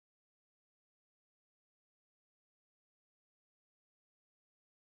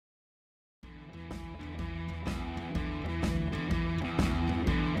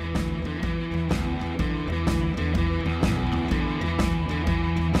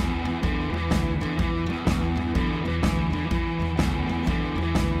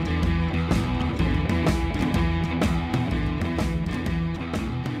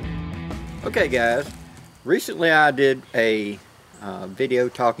Okay guys, recently I did a video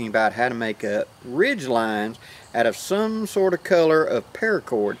talking about how to make up ridge lines out of some sort of color of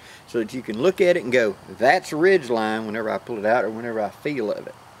paracord so that you can look at it and go, that's a ridge line whenever I pull it out or whenever I feel of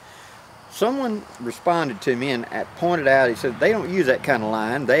it. Someone responded to me and pointed out, he said they don't use that kind of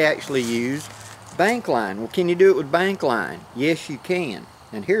line, they actually use Bankline. Well, can you do it with Bankline? Yes, you can.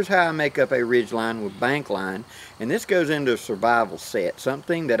 And here's how I make up a ridge line with Bankline. And this goes into a survival set,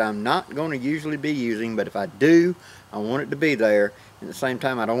 something that I'm not going to usually be using, but if I do, I want it to be there. And at the same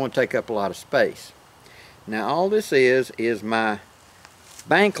time, I don't want to take up a lot of space. Now, all this is my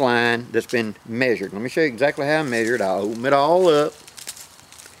Bankline that's been measured. Let me show you exactly how I measured. I'll open it all up,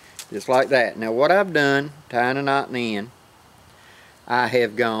 just like that. Now, what I've done, tying a knot in the end, I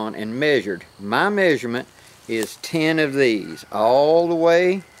have gone and measured. My measurement is 10 of these, all the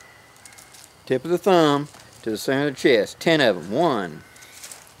way tip of the thumb to the center of the chest. 10 of them. 1,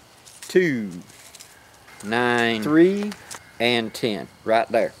 2, 9, 3, and 10. Right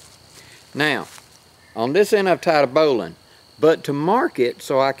there. Now, on this end I've tied a bowline, but to mark it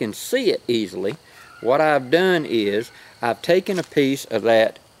so I can see it easily, what I've done is I've taken a piece of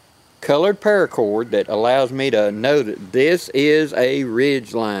that colored paracord that allows me to know that this is a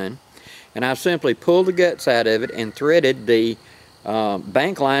ridge line, and I've simply pulled the guts out of it and threaded the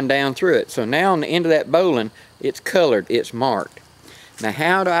Bankline down through it. So now on the end of that bowline, it's colored, it's marked. Now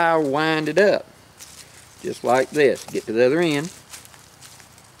how do I wind it up? Just like this. Get to the other end.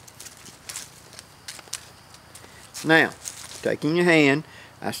 Now, taking your hand,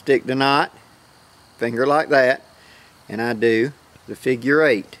 I stick the knot, finger like that, and I do the figure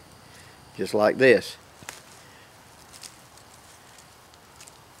 8, just like this.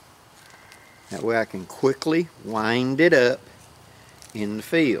 That way I can quickly wind it up in the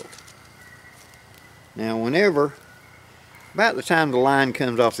field. Now whenever, about the time the line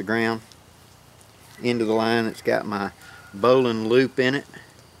comes off the ground, into the line that's got my bowline loop in it,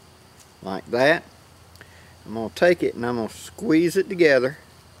 like that, I'm going to take it and I'm going to squeeze it together,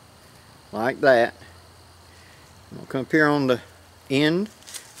 like that. I'm going to come up here on the end,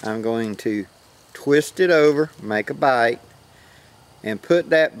 I'm going to twist it over, make a bite, and put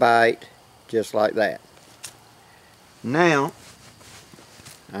that bite just like that. Now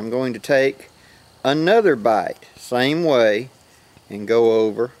I'm going to take another bite, same way, and go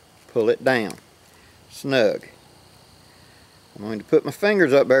over, pull it down, snug. I'm going to put my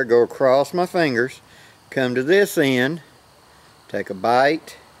fingers up there, go across my fingers, come to this end, take a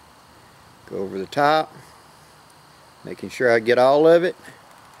bite, go over the top, making sure I get all of it,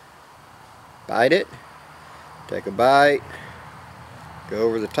 bite it, take a bite, go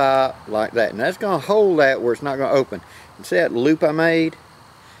over the top like that. And that's going to hold that where it's not going to open. And see that loop I made?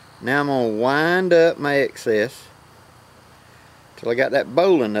 Now I'm going to wind up my excess till I got that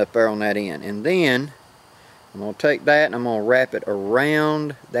bowline up there on that end. And then I'm going to take that and I'm going to wrap it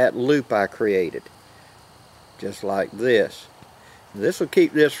around that loop I created. Just like this. This will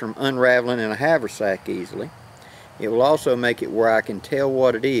keep this from unraveling in a haversack easily. It will also make it where I can tell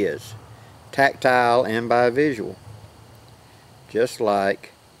what it is, tactile and by visual. Just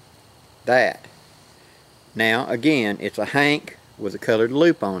like that. Now again, it's a hank with a colored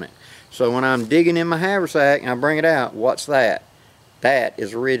loop on it. So when I'm digging in my haversack and I bring it out, what's that? That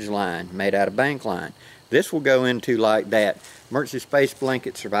is a ridge line made out of Bankline. This will go into like that emergency space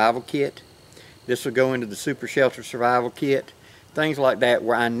blanket survival kit. This will go into the super shelter survival kit. Things like that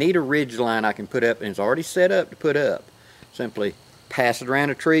where I need a ridge line I can put up and it's already set up to put up. Simply pass it around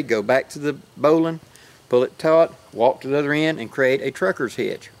a tree, go back to the bowline, pull it taut, walk to the other end, and create a trucker's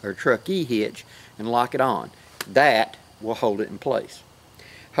hitch or truckee hitch and lock it on. That will hold it in place.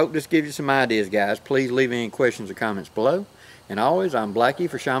 Hope this gives you some ideas, guys. Please leave any questions or comments below. And always, I'm Blackie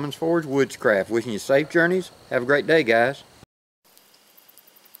for Shaman's Forge Woodscraft. Wishing you safe journeys. Have a great day, guys.